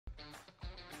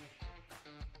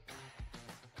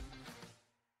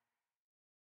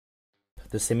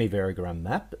The Semivariogram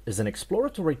map is an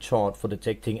exploratory chart for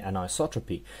detecting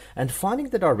anisotropy and finding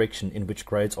the direction in which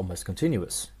grades are most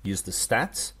continuous. Use the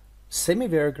stats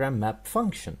Semivariogram map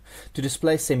function to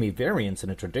display semivariants in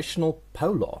a traditional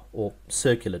polar or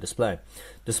circular display.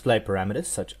 Display parameters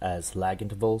such as lag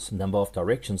intervals, number of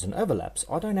directions, and overlaps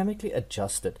are dynamically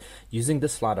adjusted using the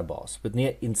slider bars with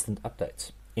near instant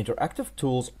updates. Interactive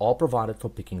tools are provided for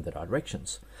picking the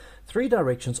directions. 3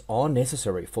 directions are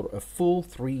necessary for a full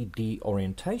 3D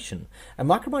orientation, and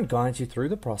Micromine guides you through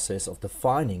the process of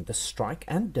defining the strike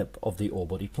and dip of the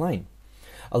ore-body plane,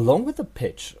 along with the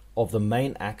pitch of the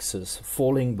main axis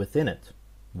falling within it.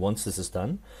 Once this is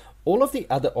done, all of the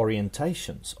other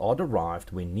orientations are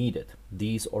derived when needed.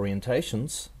 These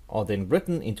orientations are then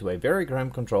written into a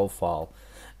variogram control file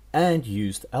and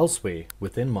used elsewhere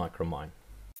within Micromine.